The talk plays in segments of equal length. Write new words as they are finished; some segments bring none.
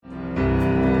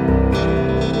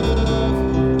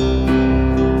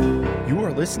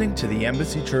listening to the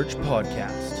Embassy Church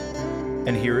podcast.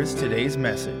 And here is today's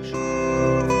message.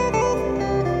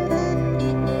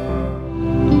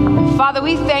 Father,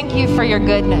 we thank you for your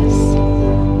goodness.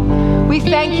 We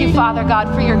thank you, Father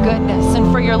God, for your goodness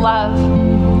and for your love.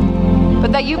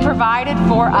 But that you provided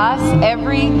for us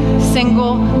every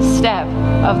single step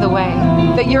of the way.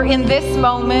 That you're in this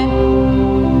moment,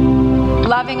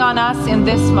 loving on us in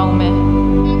this moment,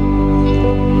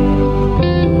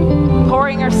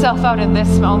 pouring yourself out in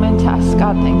this moment to us.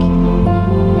 God, thank you.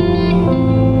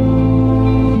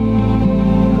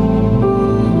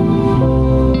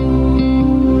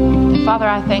 Father,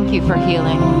 I thank you for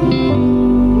healing.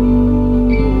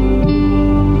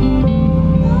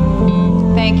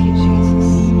 Thank you,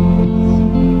 Jesus.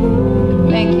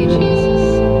 Thank you, Jesus.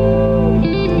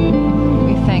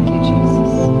 We thank you,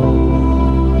 Jesus.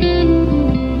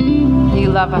 You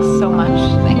love us so much.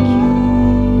 Thank you.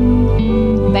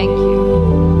 Thank you.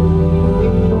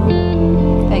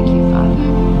 Thank you, Father.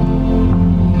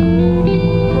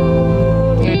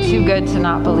 You're too good to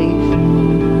not believe.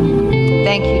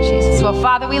 Thank you, Jesus. Well,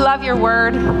 Father, we love your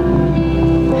word.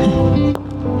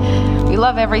 We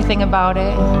love everything about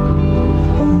it.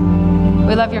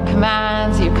 We love your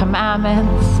commands, your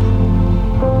commandments,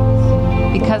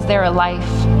 because they're a life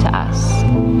to us.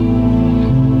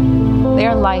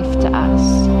 They're life to us.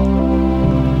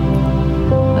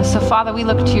 So, Father, we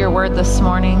look to your word this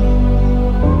morning.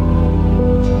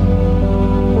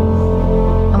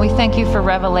 And we thank you for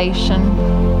revelation,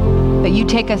 that you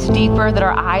take us deeper, that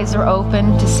our eyes are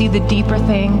open to see the deeper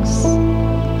things.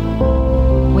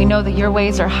 We know that your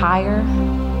ways are higher.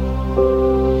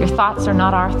 Your thoughts are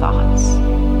not our thoughts.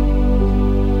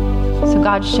 So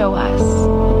God, show us.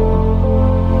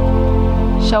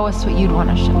 Show us what you'd want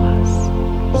to show us.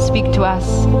 Speak to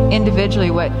us individually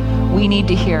what we need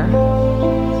to hear.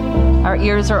 Our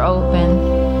ears are open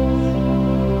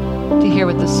to hear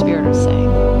what the Spirit is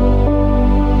saying.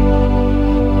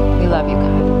 We love you,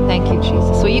 God. Thank you,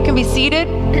 Jesus. So you can be seated.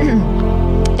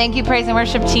 Thank you, praise and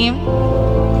worship team.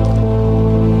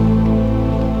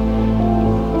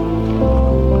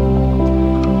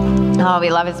 Oh,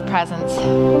 we love his presence.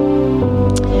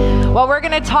 Well, we're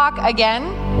going to talk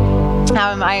again.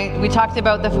 We talked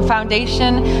about the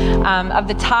foundation of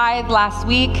the tithe last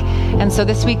week. And so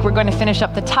this week we're going to finish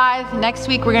up the tithe. Next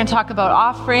week we're going to talk about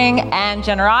offering and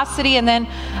generosity. And then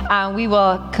we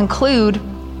will conclude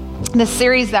the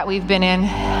series that we've been in.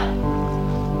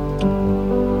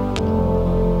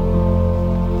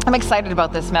 I'm excited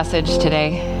about this message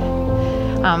today.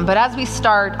 But as we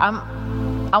start,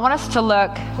 I want us to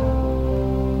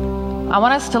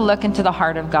look into the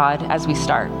heart of God as we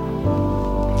start.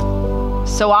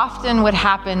 So often what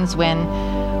happens when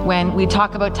we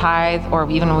talk about tithe, or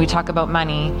even when we talk about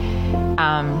money,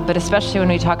 but especially when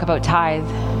we talk about tithe,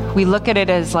 we look at it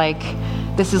as like,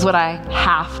 this is what I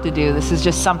have to do. This is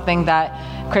just something that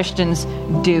Christians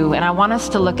do. And I want us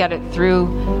to look at it through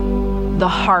the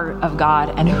heart of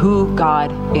God and who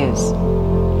God is.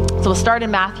 So we'll start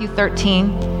in Matthew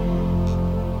 13,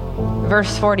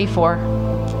 verse 44.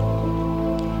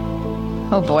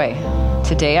 Oh boy,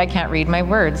 today I can't read my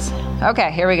words.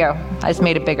 Okay, here we go. I just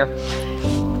made it bigger.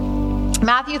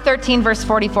 Matthew 13, verse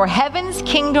 44. Heaven's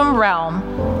kingdom realm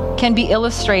can be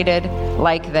illustrated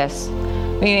like this.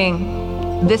 Meaning,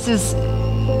 this is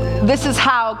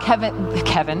how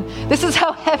this is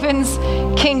how heaven's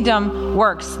kingdom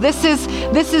works. This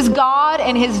is God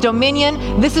and his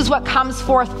dominion. This is what comes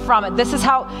forth from it. This is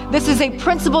a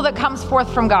principle that comes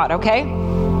forth from God, okay?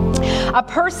 A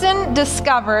person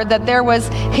discovered that there was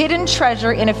hidden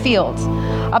treasure in a field.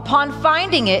 Upon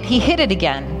finding it, he hid it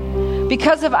again.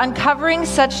 Because of uncovering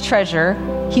such treasure,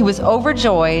 he was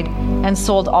overjoyed and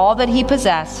sold all that he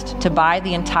possessed to buy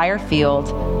the entire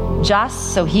field,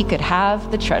 just so he could have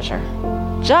the treasure.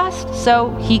 Just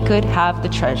so he could have the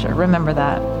treasure. Remember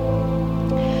that.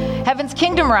 Heaven's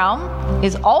kingdom realm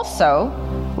is also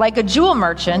like a jewel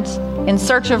merchant in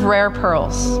search of rare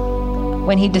pearls.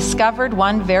 When he discovered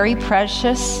one very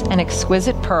precious and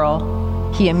exquisite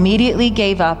pearl, he immediately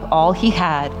gave up all he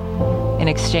had in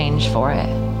exchange for it.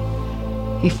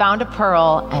 He found a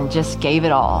pearl and just gave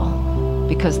it all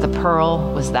because the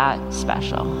pearl was that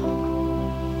special.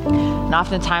 And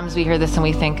oftentimes we hear this and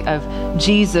we think of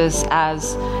Jesus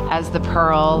as the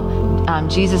pearl,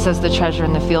 Jesus as the treasure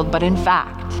in the field, but in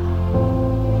fact,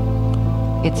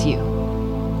 it's you.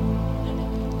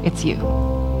 It's you.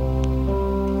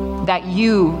 That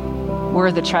you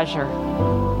were the treasure.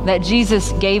 That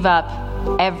Jesus gave up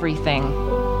everything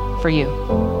for you.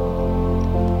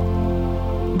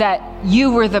 That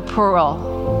you were the pearl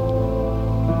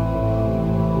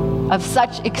of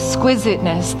such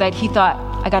exquisiteness that he thought,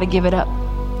 I got to give it up.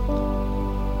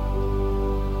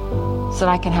 so that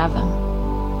I can have them.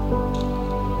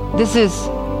 This is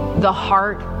the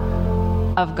heart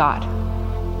of God.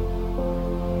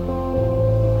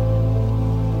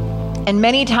 And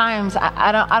many times,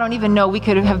 I don't even know, we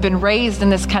could have been raised in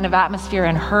this kind of atmosphere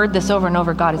and heard this over and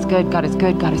over. God is good, God is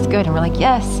good, God is good. And we're like,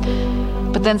 yes.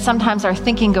 But then sometimes our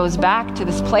thinking goes back to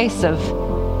this place of,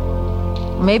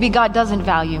 maybe God doesn't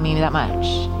value me that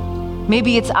much.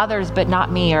 Maybe it's others, but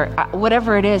not me, or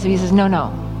whatever it is. He says, no.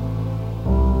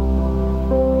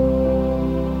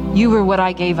 You were what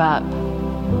I gave up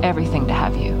everything to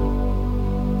have you.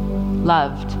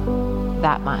 Loved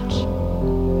that much.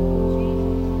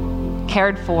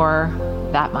 Cared for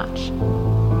that much.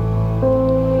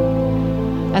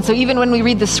 And so even when we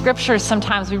read the scriptures,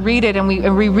 sometimes we read it and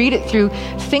we read it through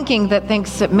thinking that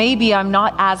maybe I'm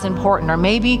not as important, or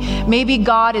maybe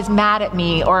God is mad at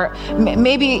me, or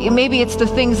maybe it's the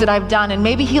things that I've done, and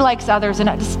maybe he likes others, and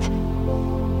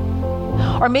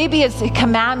or maybe his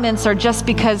commandments are just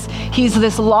because he's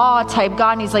this law type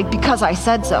God, and he's like, because I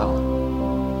said so.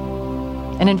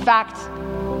 And in fact,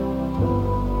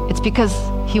 it's because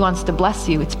he wants to bless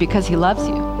you. It's because he loves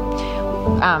you.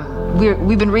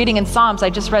 We've been reading in Psalms. I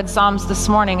just read Psalms this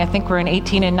morning. I think we're in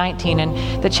 18 and 19.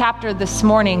 And the chapter this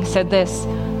morning said this,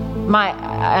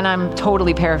 and I'm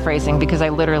totally paraphrasing because I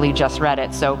literally just read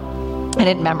it, so I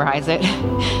didn't memorize it.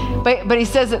 But he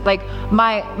says it like,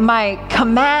 my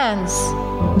commands,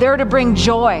 they're to bring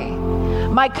joy.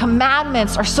 My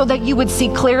commandments are so that you would see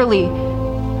clearly.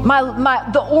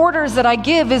 The orders that I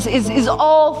give is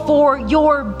all for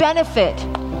your benefit.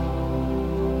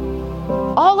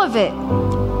 All of it.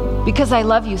 Because I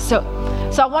love you. So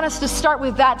I want us to start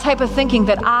with that type of thinking,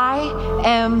 that I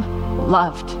am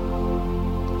loved.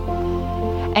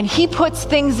 And he puts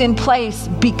things in place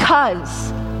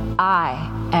because I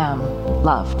am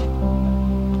loved.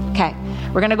 Okay,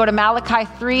 we're going to go to Malachi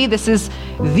 3. This is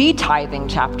the tithing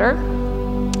chapter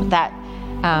that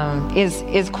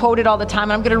is quoted all the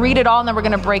time. I'm going to read it all and then we're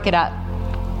going to break it up.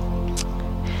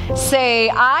 Say,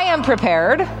 I am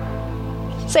prepared.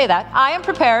 Say that. I am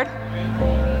prepared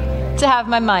to have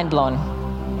my mind blown.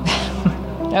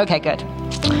 Okay, good.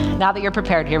 Now that you're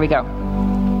prepared, here we go.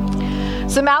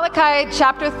 So Malachi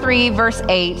chapter 3, verse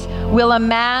 8, will a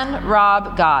man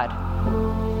rob God?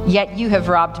 Yet you have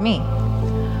robbed me.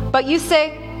 But you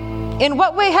say, in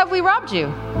what way have we robbed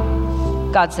you?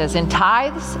 God says, in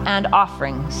tithes and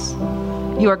offerings.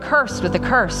 You are cursed with a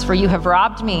curse, for you have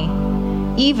robbed me,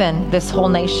 even this whole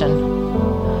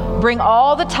nation. Bring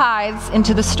all the tithes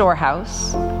into the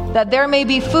storehouse, that there may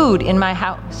be food in my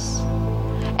house.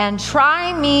 And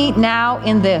try me now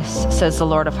in this, says the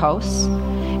Lord of hosts,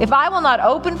 if I will not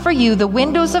open for you the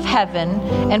windows of heaven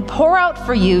and pour out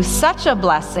for you such a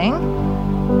blessing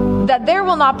that there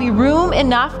will not be room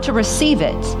enough to receive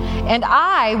it. And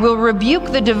I will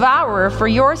rebuke the devourer for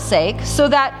your sake, so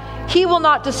that he will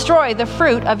not destroy the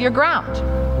fruit of your ground.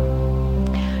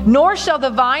 Nor shall the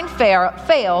vine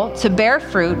fail to bear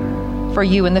fruit for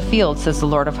you in the field, says the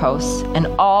Lord of hosts. And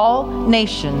all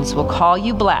nations will call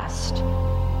you blessed,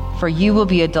 for you will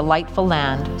be a delightful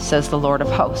land, says the Lord of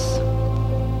hosts.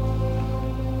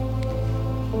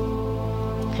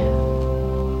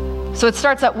 So it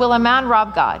starts out, will a man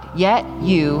rob God? Yet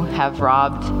you have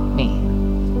robbed me.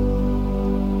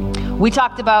 We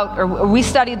talked about, or we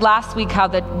studied last week how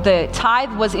the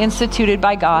tithe was instituted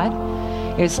by God.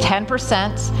 It was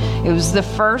 10%. It was the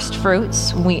first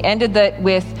fruits. We ended that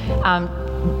with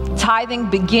tithing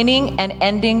beginning and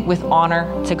ending with honor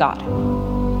to God.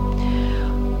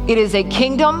 It is a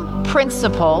kingdom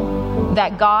principle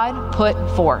that God put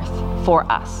forth for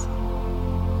us.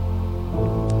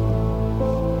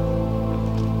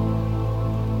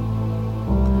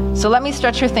 So let me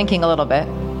stretch your thinking a little bit.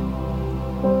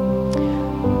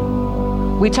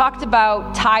 We talked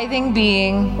about tithing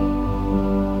being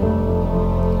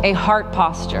a heart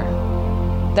posture.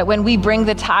 That when we bring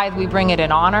the tithe, we bring it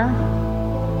in honor,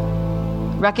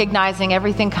 recognizing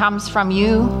everything comes from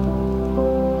you.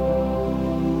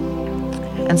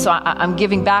 And so I'm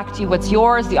giving back to you what's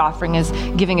yours. The offering is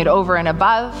giving it over and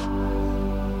above.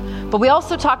 But we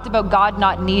also talked about God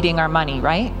not needing our money,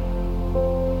 right?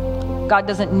 God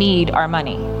doesn't need our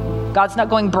money. God's not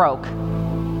going broke,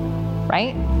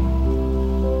 right?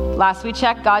 Last we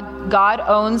checked, God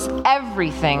owns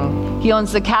everything. He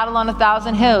owns the cattle on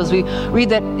 1,000 hills. We read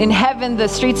that in heaven the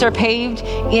streets are paved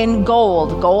in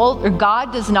gold.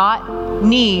 God does not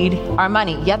need our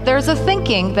money. Yet there's a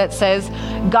thinking that says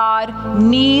God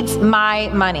needs my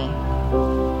money.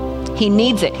 He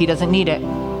needs it. He doesn't need it.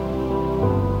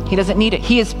 He doesn't need it.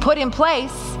 He is put in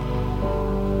place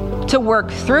to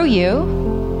work through you,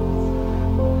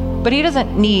 but he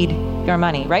doesn't need your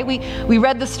money, right? We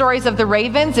read the stories of the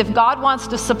ravens. If God wants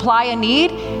to supply a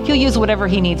need, he'll use whatever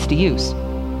he needs to use.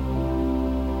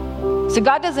 So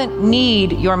God doesn't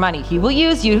need your money. He will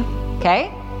use you,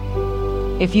 okay?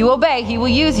 If you obey, he will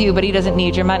use you, but he doesn't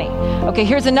need your money. Okay,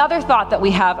 here's another thought that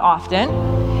we have often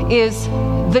is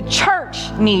the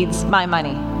church needs my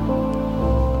money.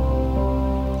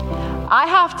 I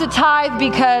have to tithe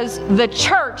because the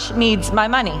church needs my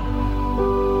money.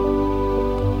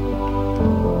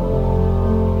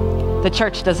 The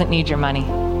church doesn't need your money.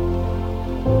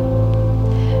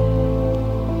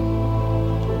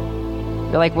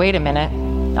 You're like, wait a minute.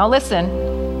 Now listen.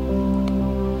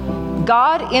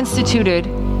 God instituted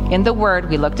in the Word,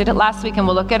 we looked at it last week and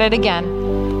we'll look at it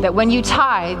again, that when you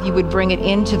tithe, you would bring it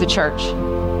into the church.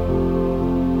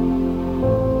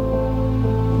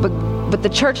 But the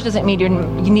church doesn't need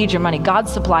your money. God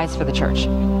supplies for the church.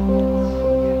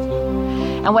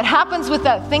 And what happens with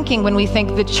that thinking when we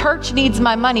think the church needs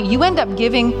my money, you end up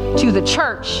giving to the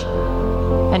church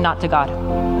and not to God.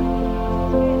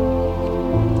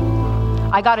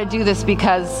 I got to do this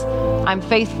because I'm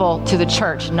faithful to the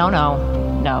church. No.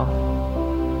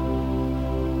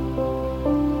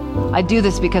 I do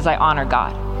this because I honor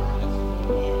God.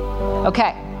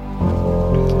 Okay.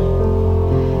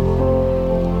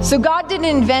 So God didn't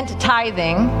invent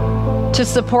tithing to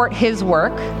support his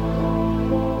work,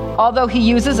 although he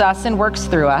uses us and works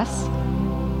through us.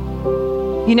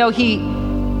 You know,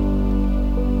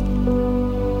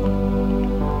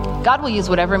 God will use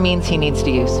whatever means he needs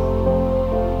to use.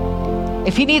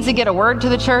 If he needs to get a word to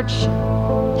the church,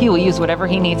 he will use whatever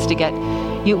he needs to get.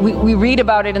 We read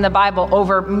about it in the Bible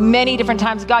over many different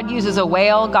times. God uses a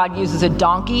whale. God uses a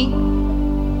donkey.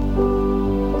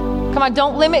 Come on,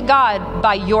 don't limit God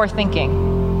by your thinking.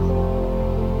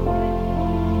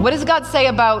 What does God say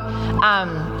about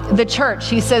the church?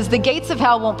 He says, the gates of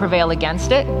hell won't prevail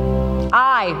against it.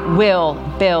 I will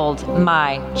build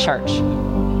my church.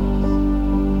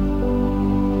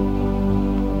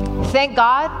 Thank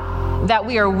God that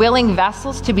we are willing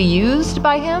vessels to be used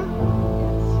by him.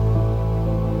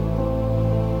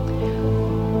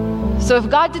 So if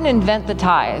God didn't invent the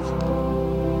tithe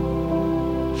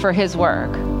for his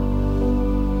work,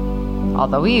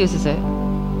 although he uses it,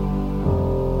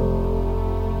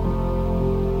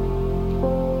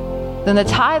 then the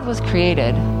tithe was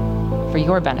created for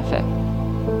your benefit.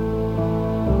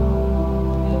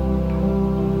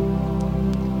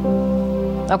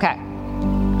 Okay,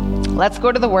 let's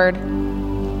go to the word.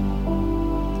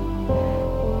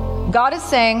 God is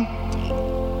saying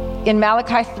in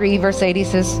Malachi 3, verse 8, he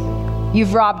says,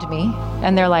 you've robbed me.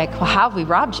 And they're like, well, how have we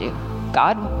robbed you?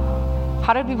 God,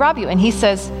 how did we rob you? And he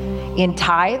says, in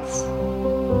tithes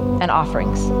and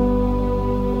offerings.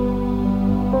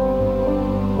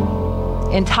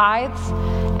 In tithes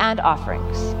and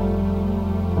offerings.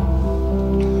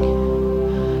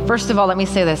 First of all, let me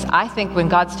say this. I think when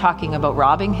God's talking about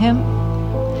robbing him,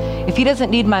 if he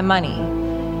doesn't need my money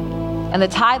and the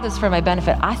tithe is for my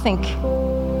benefit, I think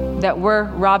that we're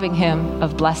robbing him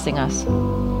of blessing us.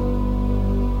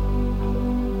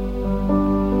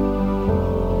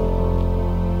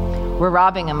 We're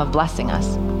robbing him of blessing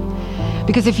us.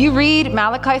 Because if you read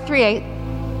Malachi 3:8,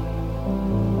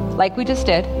 like we just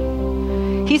did,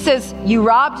 he says, you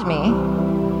robbed me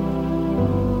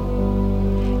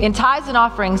in tithes and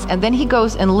offerings, and then he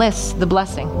goes and lists the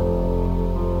blessing.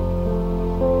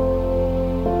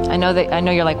 I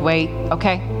know you're like, wait,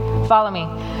 okay, follow me.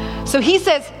 So he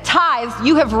says, tithes,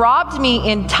 you have robbed me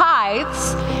in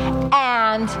tithes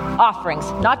and offerings.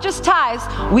 Not just tithes.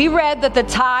 We read that the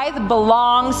tithe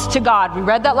belongs to God. We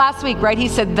read that last week, right? He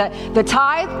said that the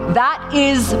tithe, that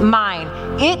is mine.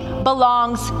 It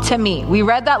belongs to me. We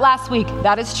read that last week.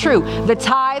 That is true. The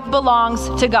tithe belongs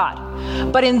to God.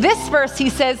 But in this verse, he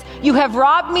says, you have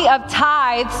robbed me of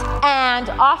tithes and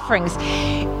offerings.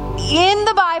 In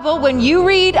the Bible, when you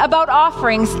read about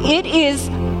offerings, it is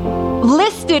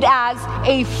listed as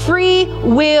a free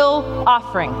will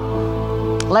offering.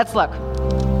 Let's look.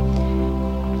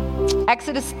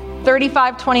 Exodus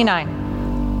 35:29.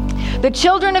 The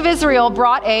children of Israel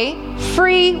brought a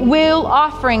free will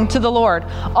offering to the Lord.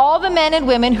 All the men and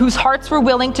women whose hearts were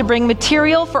willing to bring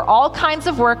material for all kinds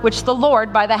of work which the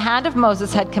Lord by the hand of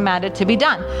Moses had commanded to be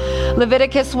done.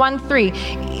 Leviticus 1:3.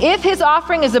 If his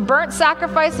offering is a burnt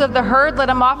sacrifice of the herd, let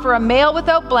him offer a male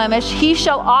without blemish. He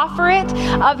shall offer it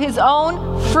of his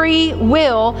own free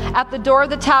will at the door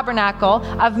of the tabernacle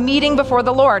of meeting before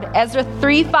the Lord. Ezra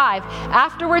 3:5.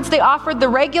 Afterwards they offered the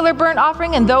regular burnt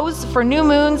offering and those for new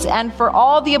moons and for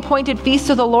all the appointed feasts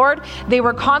of the Lord. They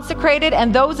were consecrated,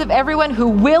 and those of everyone who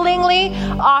willingly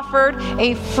offered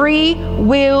a free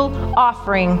will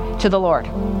offering to the Lord.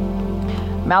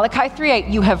 Malachi 3:8,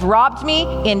 you have robbed me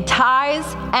in tithes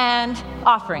and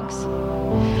offerings.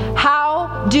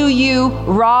 How do you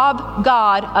rob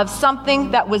God of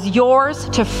something that was yours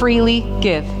to freely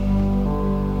give?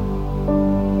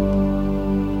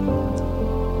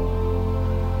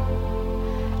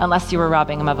 Unless you were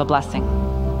robbing him of a blessing.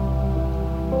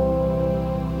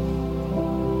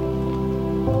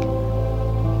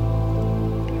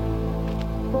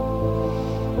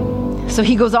 So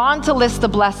he goes on to list the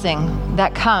blessing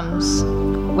that comes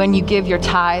when you give your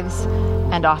tithes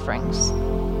and offerings.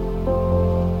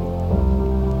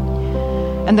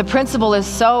 And the principle is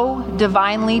so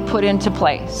divinely put into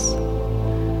place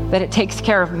that it takes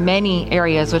care of many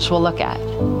areas, which we'll look at.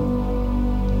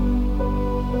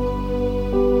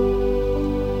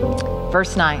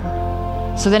 Verse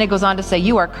 9. So then it goes on to say,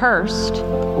 you are cursed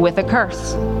with a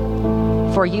curse,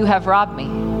 for you have robbed me,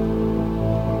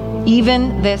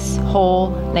 even this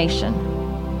whole nation.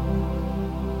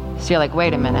 So you're like,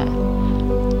 wait a minute.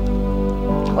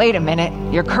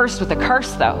 You're cursed with a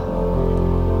curse, though.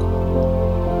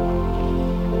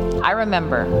 I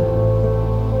remember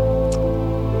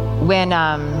when,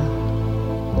 I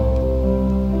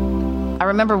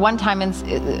remember one time in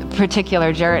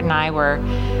particular, Jarrett and I were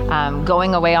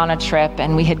going away on a trip,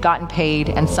 and we had gotten paid,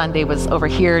 and Sunday was over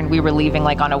here, and we were leaving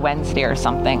like on a Wednesday or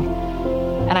something.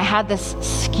 And I had this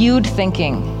skewed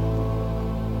thinking,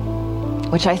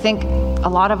 which I think a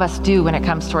lot of us do when it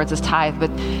comes towards this tithe, but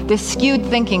this skewed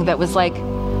thinking that was like,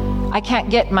 I can't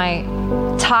get my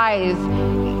tithe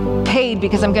paid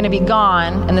because I'm going to be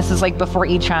gone. And this is like before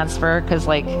e-transfer, because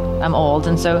like I'm old.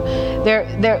 And so there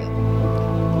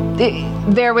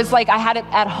was like, I had it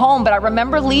at home, but I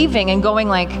remember leaving and going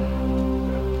like,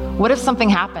 what if something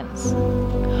happens?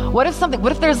 What if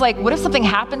something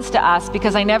happens to us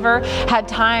because I never had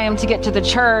time to get to the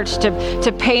church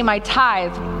to pay my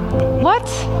tithe? What?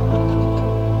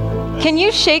 Can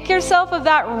you shake yourself of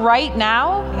that right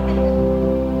now?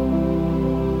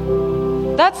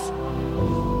 That's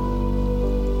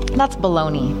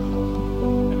baloney.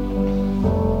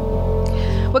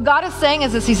 What God is saying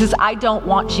is this. He says, I don't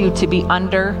want you to be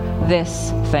under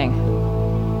this thing.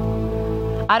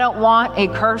 I don't want a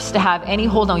curse to have any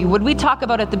hold on you. What we talk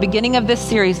about at the beginning of this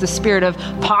series, the spirit of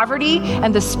poverty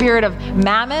and the spirit of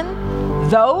mammon,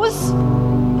 those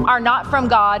are not from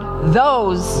God.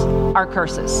 Those are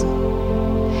curses.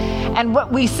 And what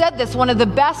we said this, one of the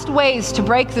best ways to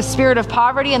break the spirit of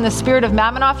poverty and the spirit of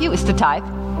mammon off you is to tithe.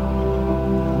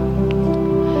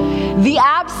 The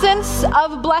absence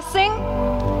of blessing.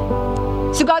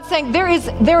 So God's saying there is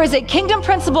a kingdom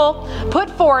principle put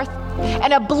forth,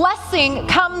 and a blessing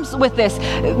comes with this.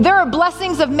 There are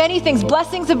blessings of many things.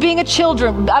 Blessings of being a child,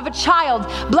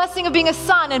 blessing of being a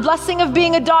son, and blessing of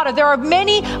being a daughter. There are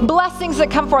many blessings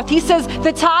that come forth. He says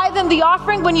the tithe and the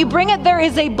offering, when you bring it, there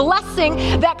is a blessing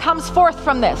that comes forth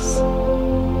from this.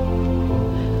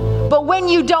 But when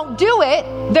you don't do it,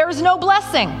 there is no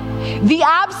blessing. The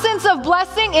absence of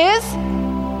blessing is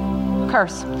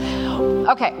curse.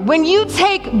 Okay, when you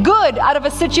take good out of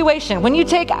a situation,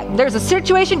 there's a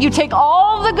situation, you take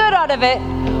all the good out of it,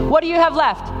 what do you have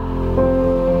left?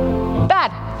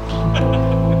 Bad.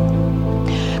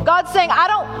 God's saying, I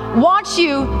don't want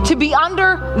you to be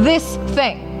under this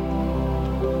thing.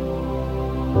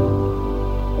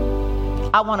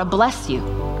 I want to bless you.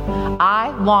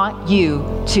 I want you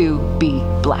to be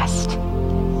blessed.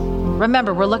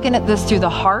 Remember, we're looking at this through the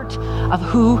heart of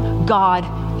who God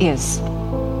is.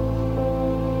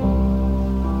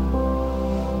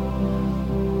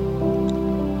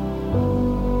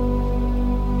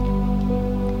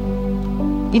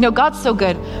 You know, God's so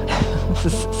good. This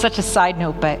is such a side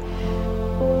note, but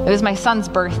it was my son's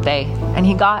birthday, and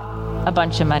he got a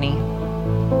bunch of money.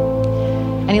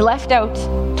 And he left out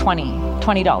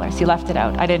 $20. He left it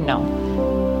out. I didn't know.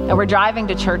 And we're driving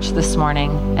to church this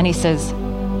morning, and he says,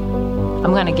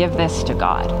 I'm going to give this to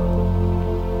God.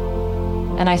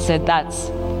 And I said,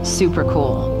 that's super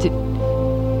cool.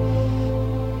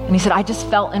 And he said, I just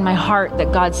felt in my heart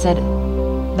that God said,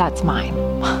 that's mine.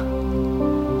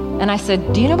 And I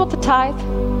said, do you know about the tithe?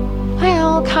 I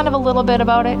know kind of a little bit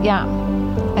about it, yeah.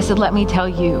 I said, let me tell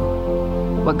you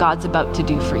what God's about to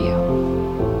do for you.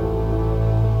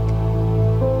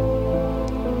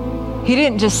 He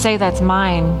didn't just say that's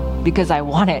mine because I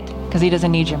want it, because he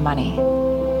doesn't need your money.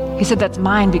 He said, that's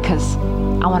mine because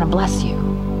I want to bless you.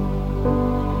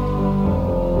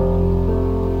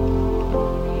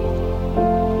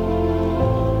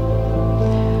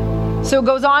 So it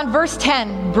goes on, verse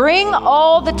 10, bring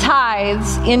all the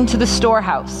tithes into the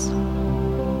storehouse,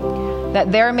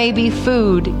 that there may be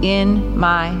food in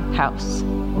my house.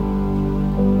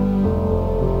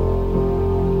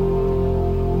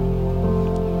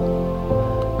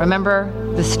 Remember,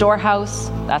 the storehouse,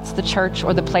 that's the church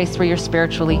or the place where you're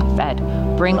spiritually fed.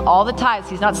 Bring all the tithes.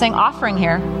 He's not saying offering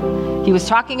here. He was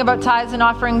talking about tithes and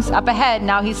offerings up ahead.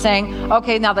 Now he's saying,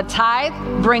 okay, now the tithe,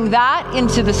 bring that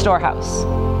into the storehouse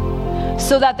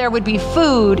so that there would be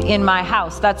food in my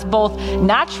house. That's both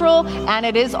natural and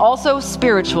it is also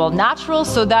spiritual. Natural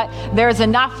so that there's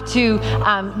enough to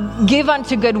give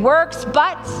unto good works,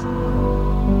 but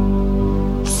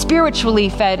spiritually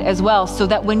fed as well, so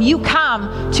that when you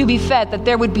come to be fed, that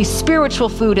there would be spiritual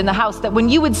food in the house, that when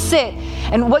you would sit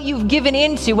and what you've given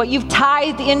into, what you've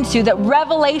tithed into, that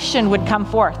revelation would come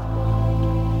forth.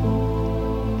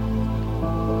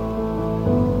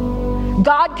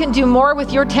 God can do more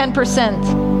with your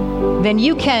 10% than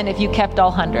you can if you kept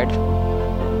all 100.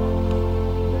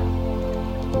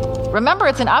 Remember,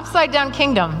 it's an upside down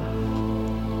kingdom.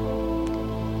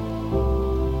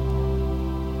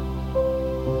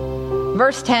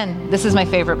 Verse 10, this is my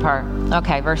favorite part.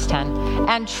 Okay, verse 10.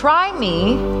 And try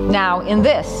me now in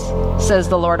this, says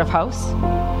the Lord of hosts.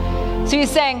 So he's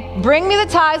saying, bring me the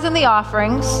tithes and the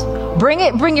offerings.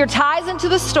 Bring your tithes into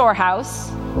the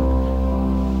storehouse.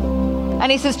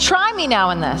 And he says, try me now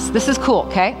in this. This is cool,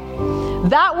 okay?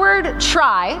 That word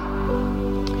try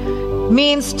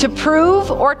means to prove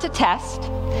or to test.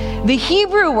 The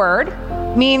Hebrew word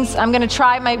means, I'm going to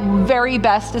try my very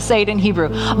best to say it in Hebrew,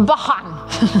 bahan.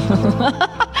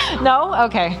 No?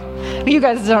 Okay. You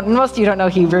guys most of you don't know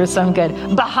Hebrew, so I'm good.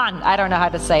 Bahan. I don't know how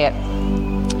to say it.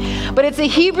 But it's a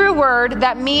Hebrew word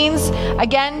that means,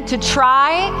 again, to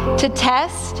try, to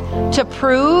test, to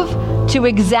prove, to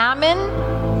examine,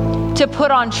 to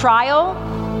put on trial,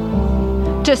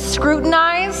 to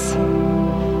scrutinize,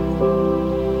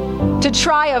 to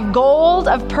try of gold,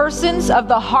 of persons, of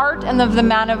the heart, and of the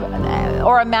man of,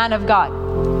 or a man of God.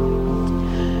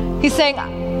 He's saying,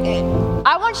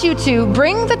 I want you to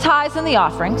bring the tithes and the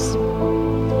offerings.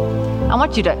 I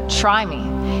want you to try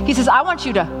me. He says, I want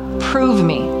you to prove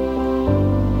me.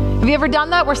 Have you ever done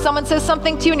that where someone says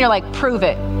something to you and you're like, prove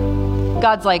it?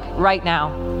 God's like, right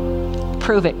now,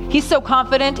 prove it. He's so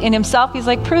confident in himself. He's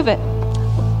like, prove it.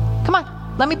 Come on,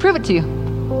 let me prove it to you.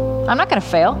 I'm not going to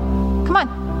fail. Come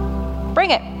on, bring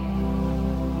it.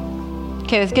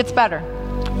 Okay, this gets better.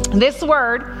 This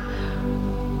word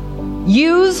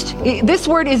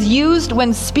is used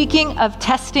when speaking of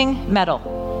testing metal.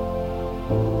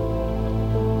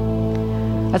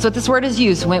 That's what this word is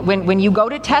used. When you go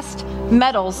to test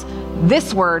metals,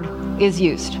 this word is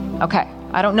used. Okay,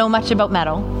 I don't know much about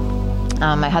metal.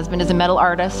 My husband is a metal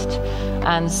artist,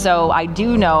 and so I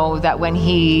do know that when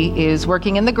he is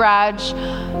working in the garage,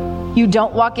 you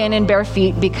don't walk in bare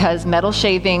feet because metal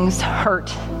shavings hurt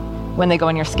when they go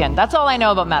in your skin. That's all I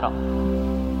know about metal.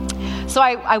 So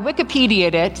I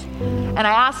Wikipedia'd it, and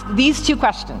I asked these two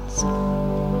questions.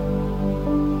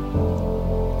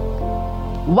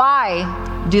 Why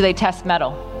do they test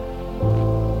metal?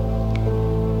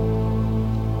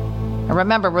 And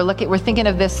remember, we're thinking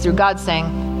of this through God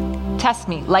saying, test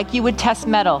me, like you would test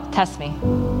metal, test me.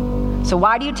 So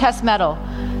why do you test metal?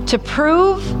 To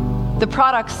prove the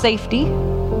product's safety,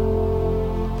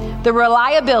 the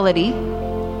reliability,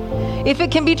 if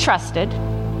it can be trusted,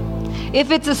 if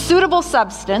it's a suitable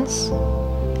substance,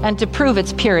 and to prove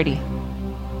its purity.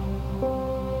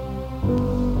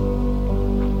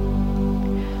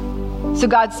 So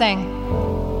God's saying,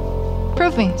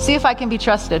 prove me, see if I can be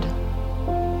trusted.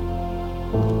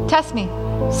 Test me,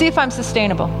 see if I'm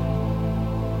sustainable.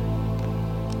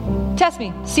 Test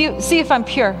me, see if I'm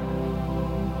pure.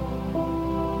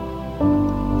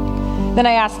 Then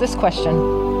I ask this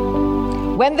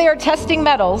question. When they are testing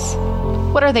metals,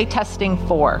 what are they testing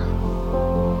for?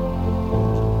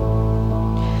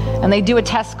 And they do a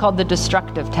test called the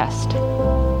destructive test.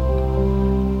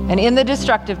 And in the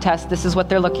destructive test, this is what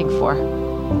they're looking for.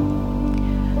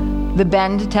 The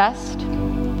bend test,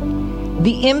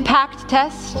 the impact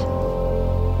test.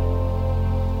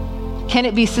 Can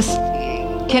it be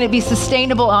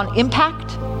sustainable on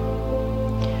impact?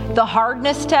 The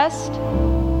hardness test,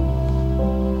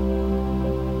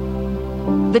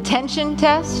 the tension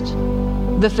test,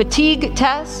 the fatigue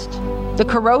test, the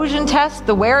corrosion test,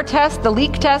 the wear test, the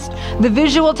leak test, the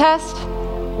visual test.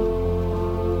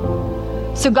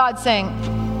 So God's saying,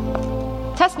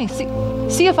 test me,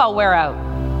 see if I'll wear out.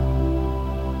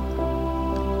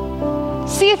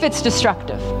 See if it's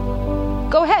destructive.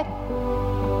 Go ahead.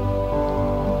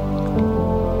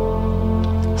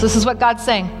 So this is what God's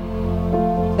saying.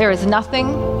 There is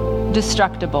nothing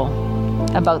destructible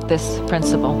about this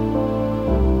principle.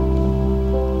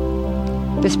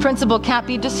 This principle can't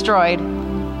be destroyed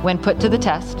when put to the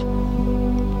test,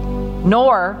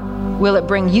 nor will it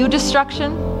bring you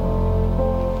destruction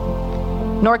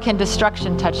nor can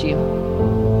destruction touch you.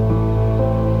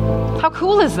 How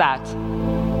cool is that?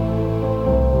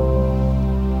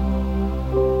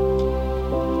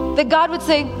 That God would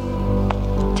say,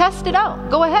 test it out,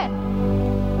 go ahead.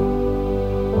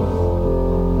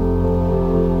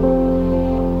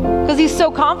 Because he's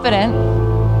so confident.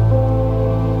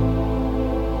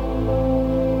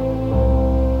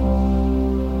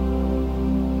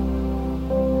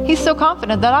 He's so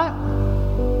confident that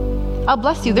I'll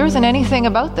bless you. There isn't anything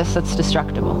about this that's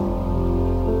destructible.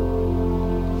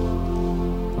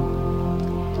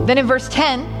 Then in verse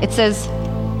 10, it says,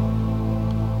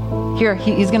 here,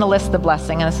 he's going to list the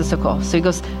blessing, and this is so cool. So he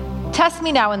goes, test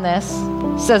me now in this,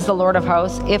 says the Lord of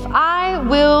hosts, if I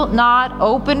will not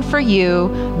open for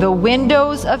you the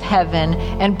windows of heaven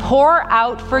and pour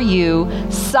out for you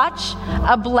such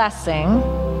a blessing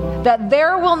that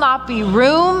there will not be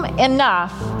room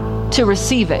enough to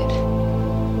receive it.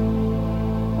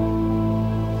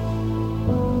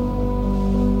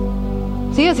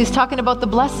 See, as he's talking about the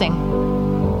blessing,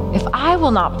 if I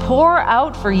will not pour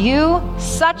out for you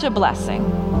such a blessing.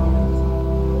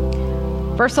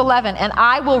 Verse 11, and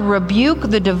I will rebuke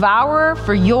the devourer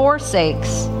for your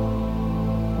sakes.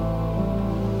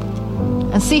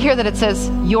 And see here that it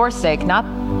says your sake, not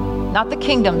the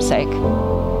kingdom's sake,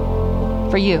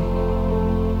 for you.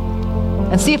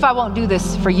 And see if I won't do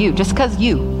this for you, just because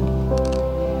you.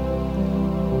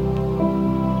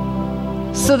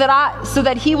 So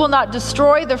that he will not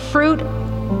destroy the fruit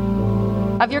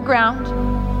of your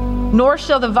ground, nor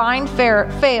shall the vine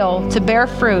fail to bear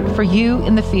fruit for you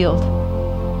in the field.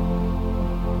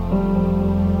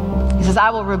 He says, I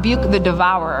will rebuke the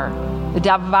devourer. The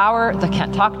devourer, I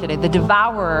can't talk today. The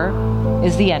devourer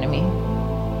is the enemy.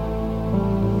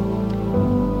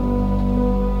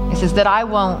 He says that I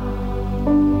won't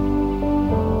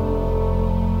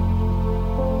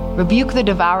rebuke the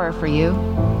devourer for you.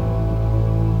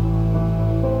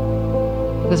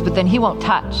 He goes, but then he won't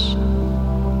touch.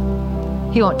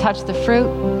 He won't touch the fruit.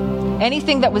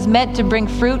 Anything that was meant to bring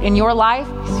fruit in your life,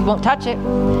 he won't touch it.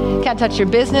 Can't touch your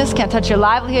business, can't touch your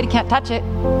livelihood, can't touch it.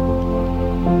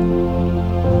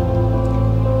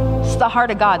 It's the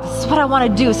heart of God. This is what I want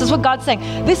to do. This is what God's saying.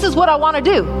 This is what I want to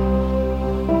do.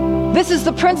 This is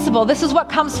the principle. This is what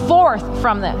comes forth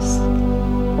from this.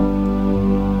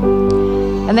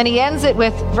 And then he ends it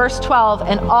with verse 12,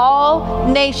 and all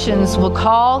nations will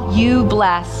call you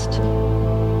blessed,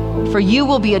 for you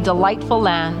will be a delightful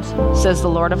land, says the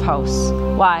Lord of hosts.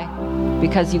 Why?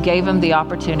 Because you gave him the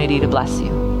opportunity to bless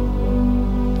you.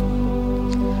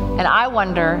 And I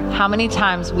wonder how many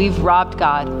times we've robbed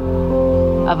God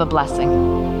of a blessing.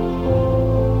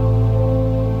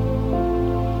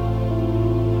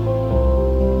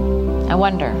 I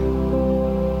wonder.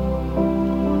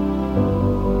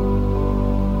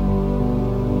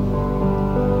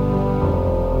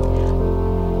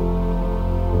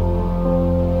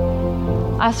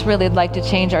 Us really would like to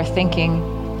change our thinking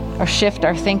or shift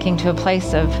our thinking to a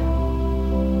place of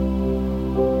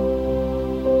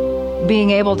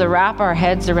being able to wrap our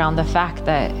heads around the fact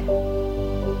that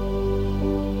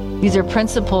these are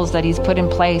principles that he's put in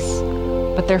place,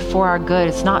 but they're for our good.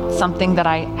 It's not something that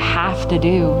I have to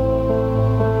do.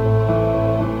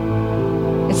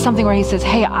 It's something where he says,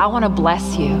 hey, I want to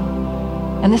bless you.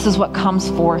 And this is what comes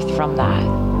forth from that.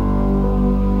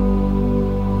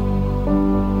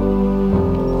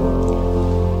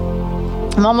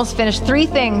 I'm almost finished. 3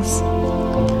 things.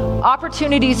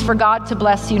 Opportunities for God to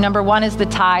bless you. Number 1 is the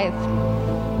tithe.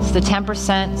 It's the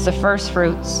 10%. It's the first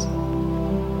fruits.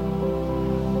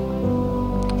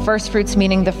 First fruits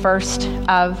meaning the first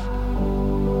of.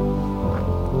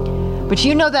 But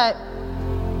you know that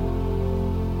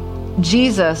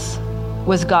Jesus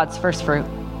was God's first fruit.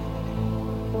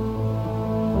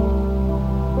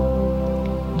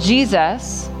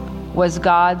 Jesus was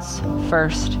God's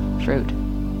first fruit.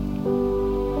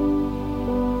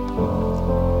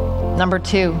 Number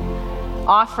 2,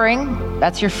 offering.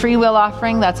 That's your free will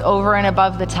offering. That's over and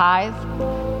above the tithe.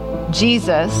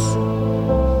 Jesus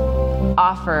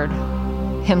offered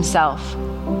himself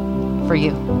for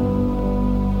you.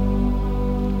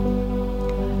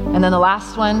 And then the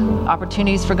last one,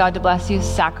 opportunities for God to bless you,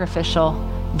 sacrificial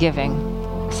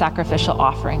giving, sacrificial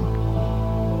offering.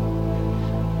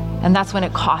 And that's when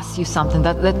it costs you something.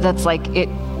 That's like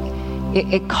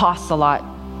it costs a lot.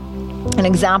 An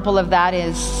example of that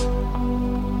is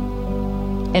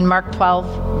in Mark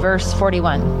 12, verse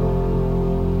 41.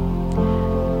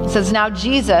 It says, now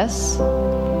Jesus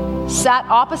sat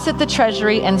opposite the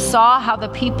treasury and saw how the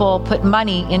people put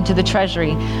money into the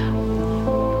treasury.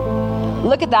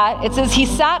 look at that. It says, he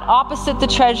sat opposite the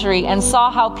treasury and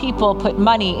saw how people put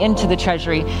money into the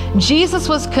treasury. Jesus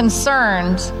was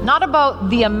concerned not about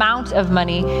the amount of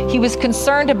money. He was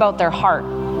concerned about their heart.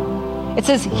 It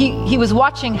says he was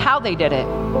watching how they did it.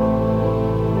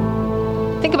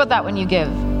 Think about that when you give.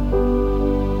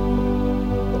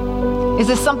 Is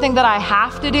this something that I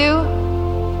have to do?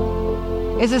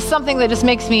 Is this something that just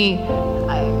makes me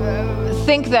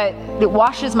think that it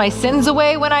washes my sins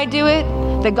away when I do it?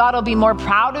 That God will be more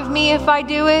proud of me if I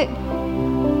do it?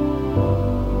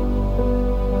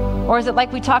 Or is it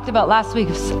like we talked about last week,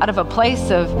 out of a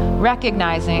place of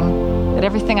recognizing that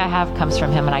everything I have comes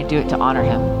from him and I do it to honor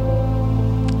him?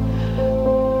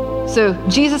 So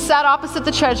Jesus sat opposite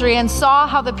the treasury and saw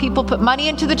how the people put money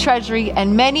into the treasury,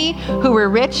 and many who were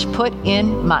rich put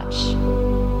in much.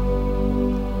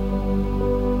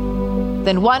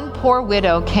 Then one poor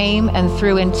widow came and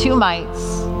threw in 2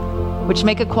 mites, which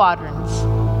make a quadrans.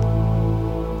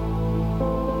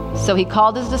 So he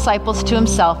called his disciples to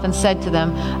himself and said to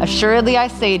them, assuredly I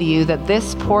say to you that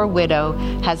this poor widow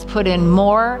has put in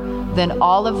more than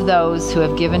all of those who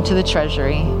have given to the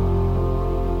treasury.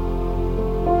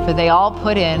 For they all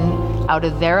put in out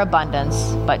of their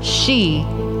abundance, but she,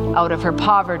 out of her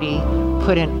poverty,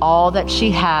 put in all that she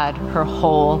had, her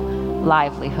whole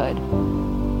livelihood.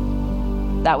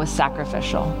 That was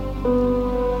sacrificial.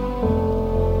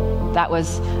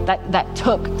 That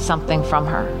took something from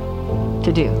her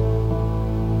to do.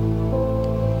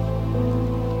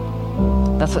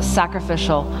 That's what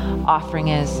sacrificial offering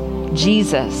is.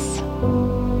 Jesus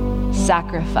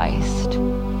sacrificed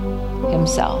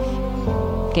himself,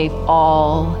 gave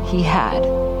all he had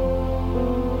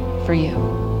for you.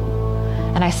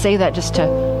 And I say that just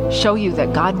to show you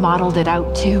that God modeled it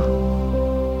out too.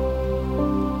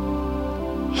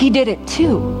 He did it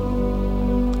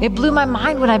too. It blew my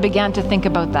mind when I began to think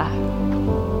about that.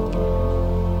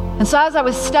 And so as I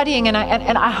was studying, and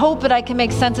I hope that I can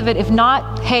make sense of it. If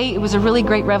not, hey, it was a really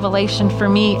great revelation for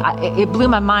me. It blew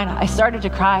my mind. I started to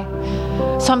cry.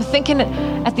 So I'm thinking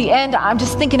at the end, I'm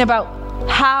just thinking about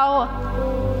how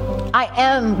I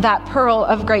am that pearl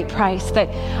of great price, that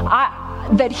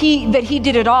he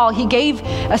did it all. He gave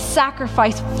a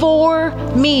sacrifice for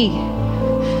me.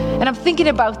 And I'm thinking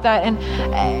about that, and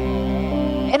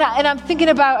I'm thinking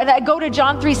about, and I go to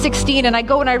John 3:16, and I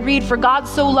go and I read, for God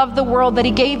so loved the world that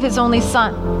he gave his only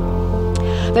son,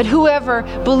 that whoever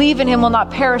believe in him will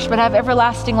not perish but have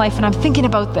everlasting life. And I'm thinking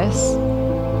about this.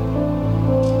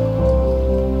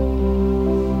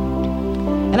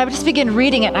 And I just begin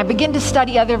reading it, and I begin to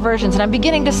study other versions, and I'm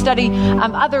beginning to study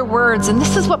other words, and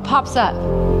this is what pops up.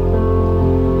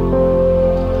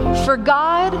 For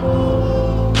God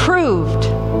proved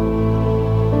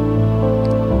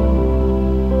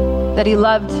that he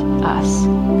loved us,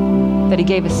 that he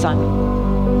gave his son.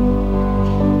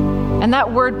 And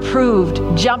that word proved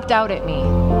jumped out at me,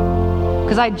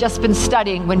 because I'd just been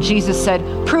studying when Jesus said,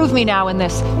 prove me now in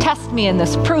this, test me in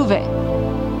this, prove it.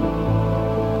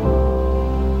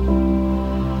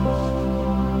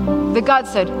 That God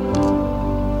said,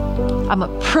 I'm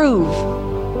going to prove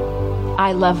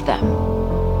I love them.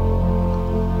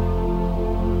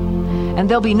 And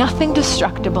there'll be nothing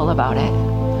destructible about it.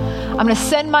 I'm going to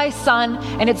send my son,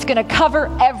 and it's going to cover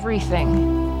everything.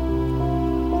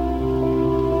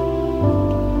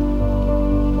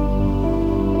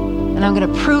 And I'm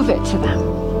going to prove it to them.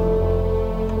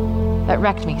 That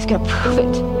wrecked me. He's going to prove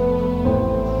it.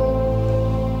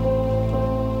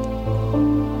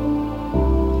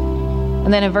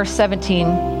 And then in verse 17,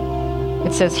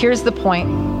 it says, here's the point.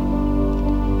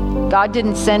 God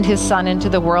didn't send his son into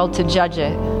the world to judge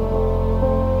it.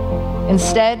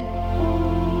 Instead,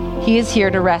 he is here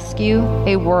to rescue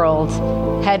a world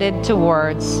headed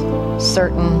towards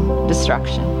certain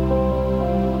destruction.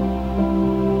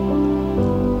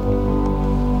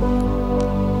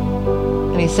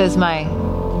 And he says, my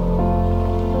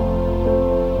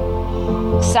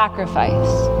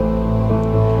sacrifice,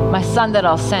 my son that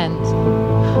I'll send,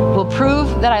 will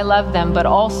prove that I love them, but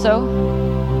also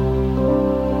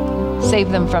save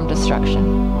them from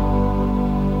destruction.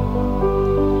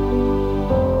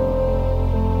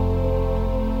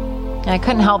 And I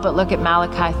couldn't help but look at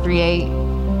Malachi 3:8.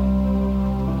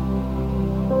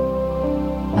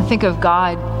 I think of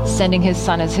God sending his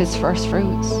son as his first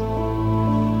fruits.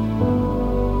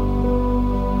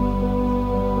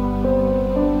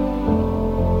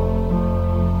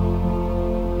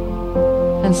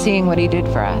 And seeing what he did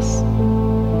for us,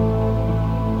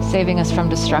 saving us from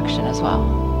destruction as well.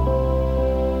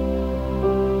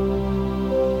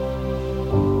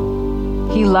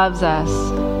 He loves us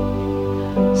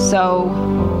so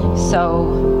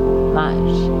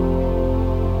much.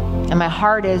 And my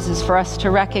heart is for us to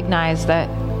recognize that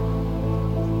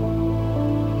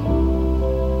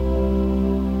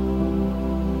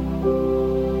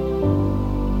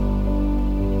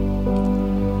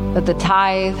the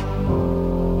tithe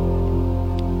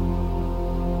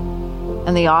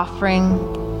and the offering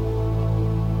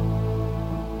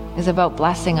is about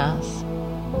blessing us.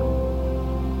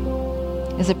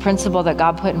 Is a principle that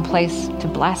God put in place to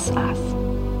bless us.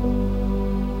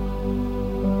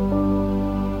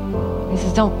 He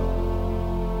says, don't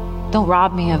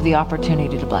rob me of the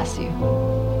opportunity to bless you.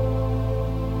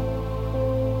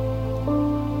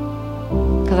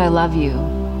 Because I love you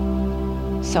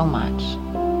so much.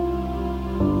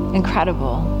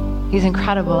 Incredible. He's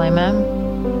incredible. Amen.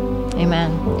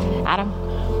 Amen. Adam?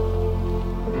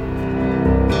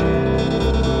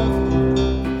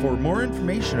 For more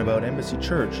information about Embassy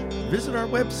Church, visit our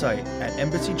website at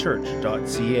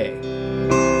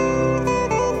embassychurch.ca.